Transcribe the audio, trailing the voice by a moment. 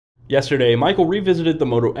Yesterday, Michael revisited the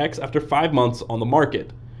Moto X after 5 months on the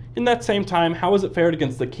market. In that same time, how has it fared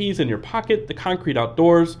against the keys in your pocket, the concrete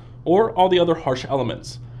outdoors, or all the other harsh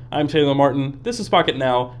elements? I'm Taylor Martin, this is Pocket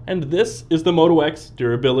Now, and this is the Moto X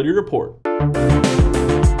Durability Report.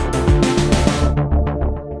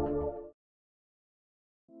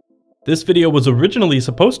 This video was originally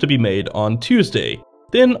supposed to be made on Tuesday,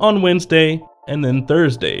 then on Wednesday, and then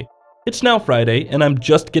Thursday. It's now Friday, and I'm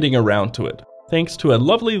just getting around to it, thanks to a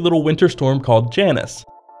lovely little winter storm called Janice.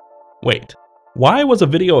 Wait, why was a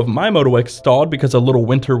video of my Moto X stalled because of little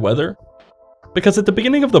winter weather? Because at the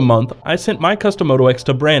beginning of the month, I sent my custom Moto X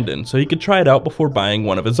to Brandon so he could try it out before buying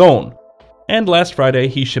one of his own. And last Friday,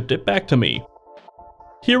 he shipped it back to me.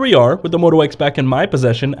 Here we are with the Moto X back in my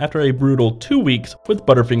possession after a brutal 2 weeks with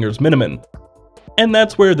Butterfinger's Miniman. And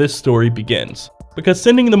that's where this story begins, because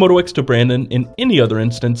sending the Moto X to Brandon in any other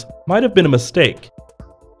instance might have been a mistake.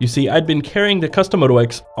 You see, I'd been carrying the custom Moto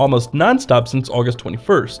X almost non-stop since August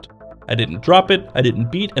 21st. I didn't drop it, I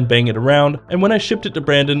didn't beat and bang it around, and when I shipped it to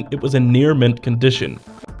Brandon, it was in near mint condition.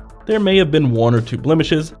 There may have been 1 or 2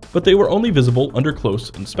 blemishes, but they were only visible under close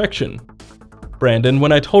inspection. Brandon,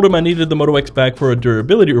 when I told him I needed the Moto X back for a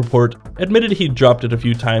durability report, admitted he'd dropped it a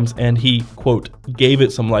few times and he, quote, gave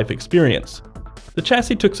it some life experience. The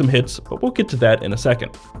chassis took some hits, but we'll get to that in a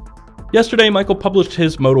second. Yesterday, Michael published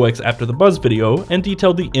his Moto X After the Buzz video and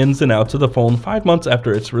detailed the ins and outs of the phone 5 months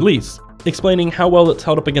after its release, explaining how well it's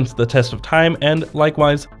held up against the test of time and,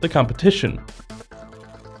 likewise, the competition.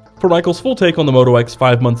 For Michael's full take on the Moto X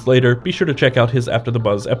 5 months later, be sure to check out his After the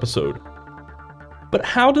Buzz episode. But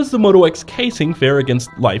how does the Moto X casing fare against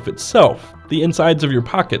life itself, the insides of your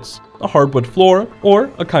pockets, a hardwood floor,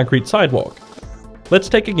 or a concrete sidewalk? Let's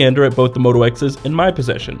take a gander at both the Moto X's in my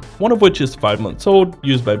possession, one of which is 5 months old,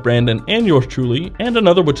 used by Brandon and yours truly, and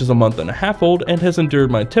another which is a month and a half old and has endured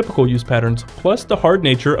my typical use patterns, plus the hard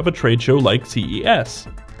nature of a trade show like CES.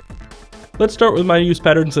 Let's start with my use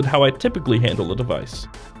patterns and how I typically handle a device.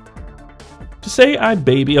 To say I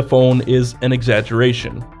baby a phone is an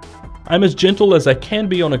exaggeration. I'm as gentle as I can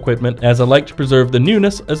be on equipment, as I like to preserve the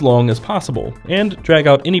newness as long as possible, and drag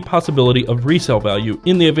out any possibility of resale value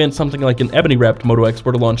in the event something like an ebony wrapped Moto X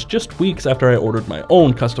were to launch just weeks after I ordered my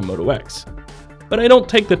own custom Moto X. But I don't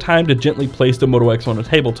take the time to gently place the Moto X on a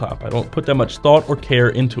tabletop. I don't put that much thought or care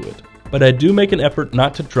into it, but I do make an effort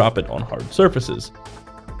not to drop it on hard surfaces.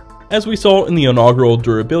 As we saw in the inaugural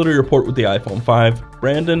durability report with the iPhone 5,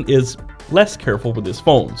 Brandon is less careful with his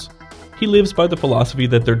phones. He lives by the philosophy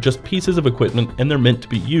that they're just pieces of equipment and they're meant to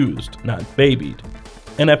be used, not babied.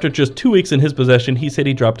 And after just 2 weeks in his possession, he said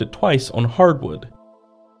he dropped it twice on hardwood.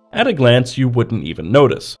 At a glance, you wouldn't even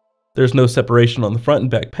notice. There's no separation on the front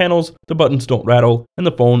and back panels, the buttons don't rattle, and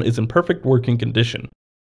the phone is in perfect working condition.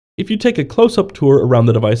 If you take a close-up tour around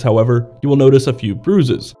the device, however, you will notice a few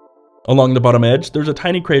bruises. Along the bottom edge, there's a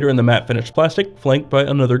tiny crater in the matte finished plastic, flanked by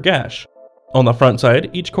another gash. On the front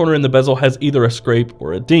side, each corner in the bezel has either a scrape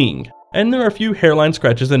or a ding. And there are a few hairline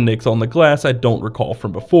scratches and nicks on the glass I don't recall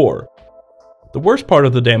from before. The worst part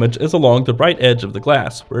of the damage is along the right edge of the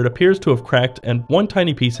glass, where it appears to have cracked and one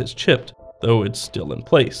tiny piece has chipped, though it's still in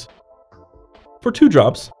place. For 2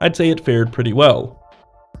 drops, I'd say it fared pretty well.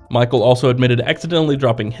 Michael also admitted accidentally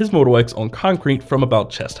dropping his Moto X on concrete from about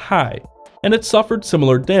chest high, and it suffered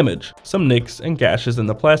similar damage, some nicks and gashes in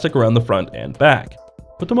the plastic around the front and back.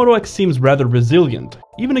 But the Moto X seems rather resilient,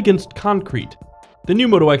 even against concrete. The new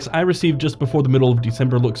Moto X I received just before the middle of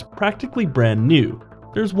December looks practically brand new.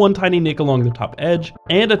 There's one tiny nick along the top edge,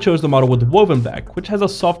 and I chose the model with the woven back, which has a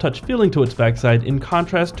soft touch feeling to its backside in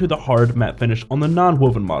contrast to the hard matte finish on the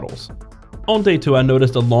non-woven models. On day 2 I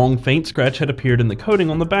noticed a long faint scratch had appeared in the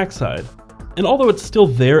coating on the backside, and although it's still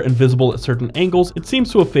there and visible at certain angles, it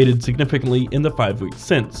seems to have faded significantly in the 5 weeks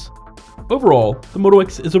since. Overall, the Moto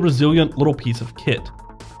X is a resilient little piece of kit.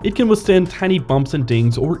 It can withstand tiny bumps and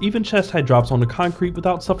dings or even chest-high drops onto concrete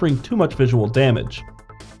without suffering too much visual damage.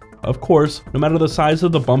 Of course, no matter the size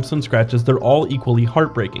of the bumps and scratches, they're all equally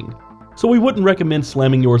heartbreaking, so we wouldn't recommend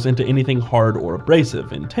slamming yours into anything hard or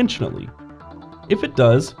abrasive intentionally. If it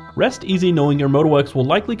does, rest easy knowing your Moto X will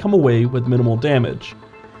likely come away with minimal damage,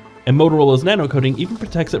 and Motorola's nano coating even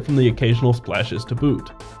protects it from the occasional splashes to boot.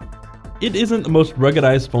 It isn't the most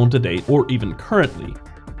ruggedized phone to date or even currently,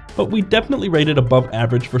 but we definitely rate it above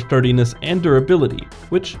average for sturdiness and durability,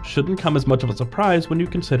 which shouldn't come as much of a surprise when you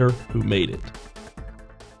consider who made it.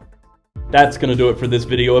 That's gonna do it for this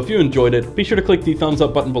video. If you enjoyed it, be sure to click the thumbs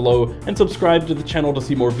up button below and subscribe to the channel to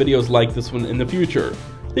see more videos like this one in the future.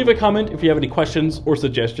 Leave a comment if you have any questions or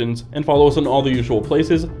suggestions, and follow us on all the usual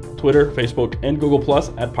places, Twitter, Facebook, and Google+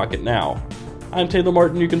 at Pocket Now. I'm Taylor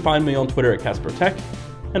Martin, you can find me on Twitter at CasperTech,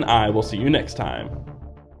 and I will see you next time.